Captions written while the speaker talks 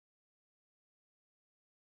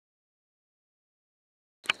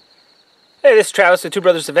Hey, this is Travis with Two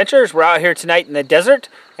Brothers Adventures. We're out here tonight in the desert,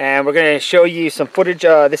 and we're going to show you some footage.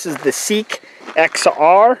 This is the Seek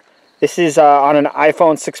XR. This is on an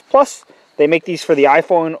iPhone 6 Plus. They make these for the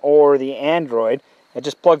iPhone or the Android. It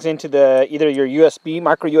just plugs into either your USB,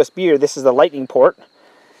 micro USB, or this is the Lightning port.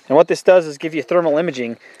 And what this does is give you thermal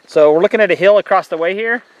imaging. So we're looking at a hill across the way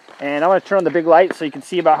here, and I'm going to turn on the big light so you can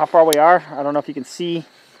see about how far we are. I don't know if you can see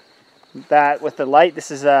that with the light. This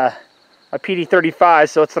is a PD35,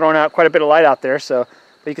 so it's throwing out quite a bit of light out there. But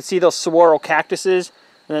you can see those saguaro cactuses,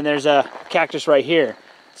 and then there's a cactus right here.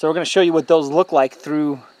 So we're going to show you what those look like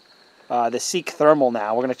through the Seek thermal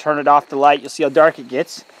now. We're going to turn it off the light. You'll see how dark it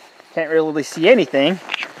gets. Can't really see anything,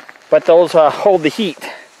 but those hold the heat.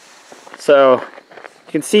 So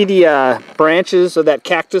you can see the branches of that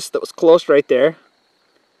cactus that was close right there.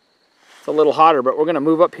 It's a little hotter, but we're going to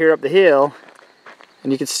move up here up the hill,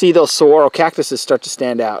 and you can see those saguaro cactuses start to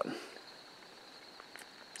stand out.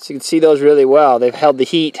 So you can see those really well. They've held the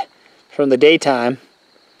heat from the daytime.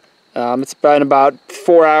 It's been about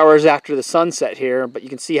 4 hours after the sunset here, but you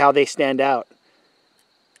can see how they stand out.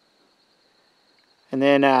 And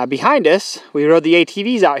then behind us, we rode the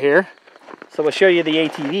ATVs out here. So we'll show you the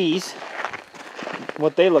ATVs,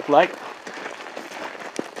 what they look like.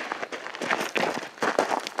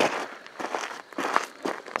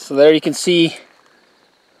 So there you can see,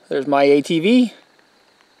 there's my ATV.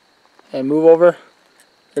 And move over.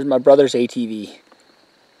 There's my brother's ATV.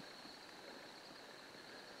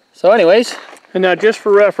 So anyways. And now just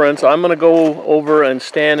for reference, I'm going to go over and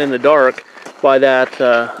stand in the dark by that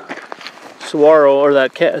saguaro, or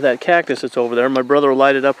that cactus that's over there. My brother will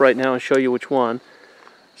light it up right now and show you which one.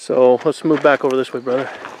 So let's move back over this way, brother.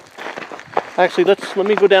 Actually, let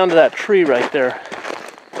me go down to that tree right there.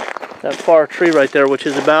 That far tree right there, which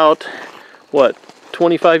is about, what,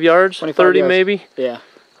 25 yards? 30 yards. Maybe? Yeah.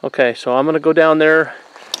 Okay, so I'm going to go down there,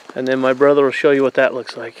 and then my brother will show you what that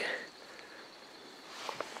looks like.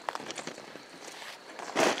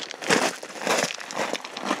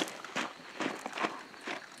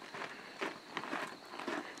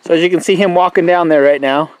 So as you can see him walking down there right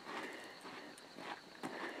now.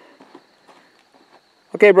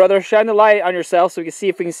 Okay, brother, shine the light on yourself so we can see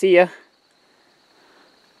if we can see you.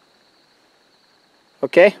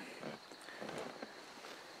 Okay.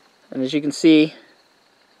 And as you can see,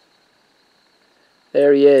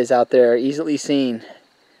 there he is out there, easily seen.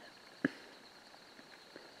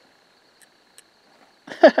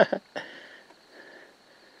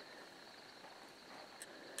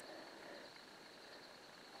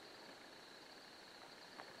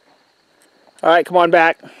 All right, come on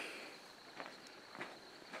back.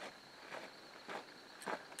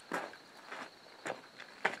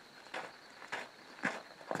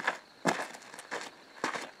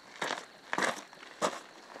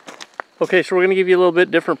 Okay, so we're going to give you a little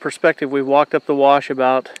bit different perspective. We've walked up the wash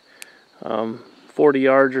about 40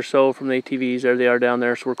 yards or so from the ATVs. There they are down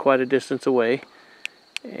there, so we're quite a distance away.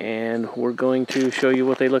 And we're going to show you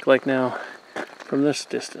what they look like now from this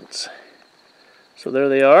distance. So there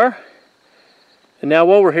they are. And now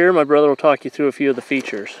while we're here, my brother will talk you through a few of the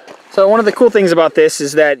features. So one of the cool things about this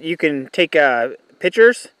is that you can take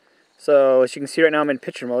pictures. So as you can see right now, I'm in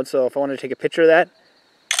picture mode. So if I want to take a picture of that,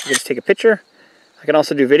 I can just take a picture. I can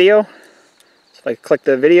also do video. So if I click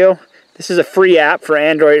the video, this is a free app for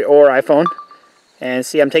Android or iPhone. And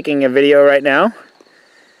see, I'm taking a video right now.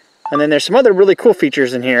 And then there's some other really cool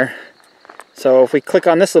features in here. So if we click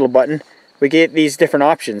on this little button, we get these different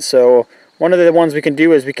options. So one of the ones we can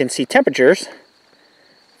do is we can see temperatures.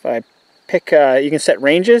 If I pick, you can set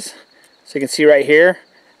ranges. So you can see right here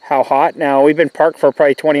how hot. Now we've been parked for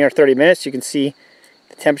probably 20 or 30 minutes. You can see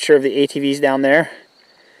the temperature of the ATVs down there.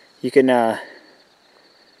 You can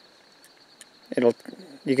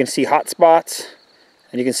you can see hot spots,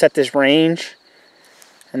 and you can set this range,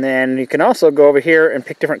 and then you can also go over here and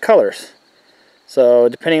pick different colors. So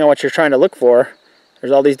depending on what you're trying to look for,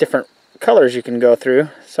 there's all these different colors you can go through.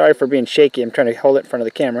 Sorry for being shaky, I'm trying to hold it in front of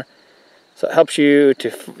the camera. So it helps you to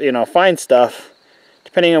find stuff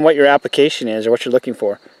depending on what your application is or what you're looking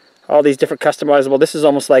for. All these different customizable. This is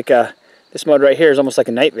almost like this mode right here is almost like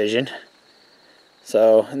a night vision.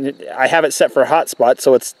 So I have it set for a hotspot,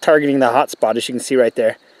 so it's targeting the hotspot, as you can see right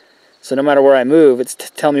there. So no matter where I move, it's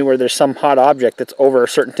telling me where there's some hot object that's over a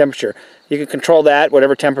certain temperature. You can control that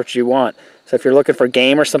whatever temperature you want. So if you're looking for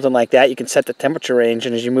game or something like that, you can set the temperature range,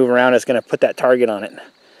 and as you move around, it's going to put that target on it.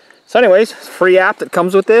 So anyways, it's a free app that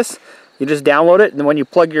comes with this. You just download it, and then when you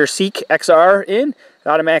plug your Seek XR in, it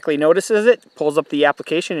automatically notices it, pulls up the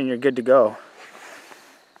application, and you're good to go.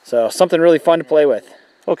 So something really fun to play with.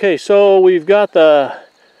 Okay, so we've got the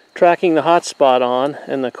tracking the hot spot on,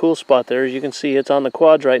 and the cool spot there, as you can see, it's on the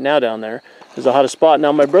quads right now down there. Is the hottest spot.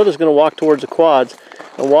 Now my brother's going to walk towards the quads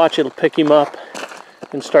and watch, it'll pick him up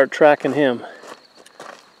and start tracking him.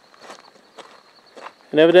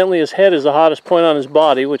 And evidently his head is the hottest point on his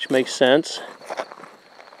body, which makes sense.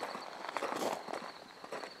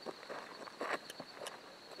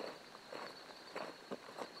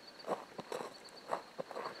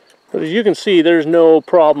 But as you can see, there's no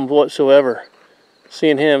problem whatsoever.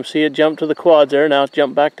 Seeing him, see it jump to the quads there, now it's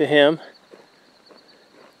jumped back to him.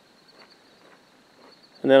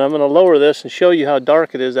 And then I'm going to lower this and show you how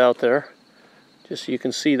dark it is out there, just so you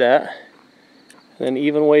can see that. And then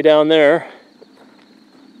even way down there,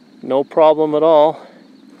 no problem at all.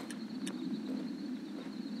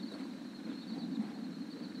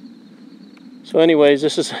 So anyways,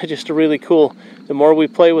 this is just a really cool, the more we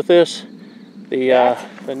play with this,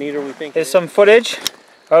 the neater we think. There's some footage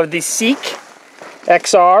of the Seek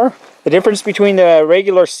XR. The difference between the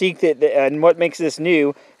regular Seek and what makes this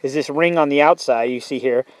new is this ring on the outside you see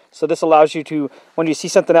here. So this allows you to, when you see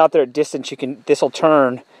something out there at distance, this will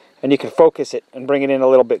turn and you can focus it and bring it in a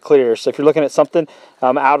little bit clearer. So if you're looking at something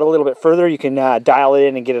out a little bit further, you can dial it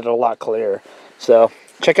in and get it a lot clearer. So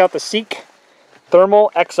check out the Seek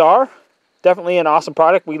Thermal XR. Definitely an awesome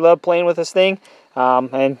product. We love playing with this thing,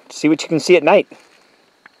 and see what you can see at night.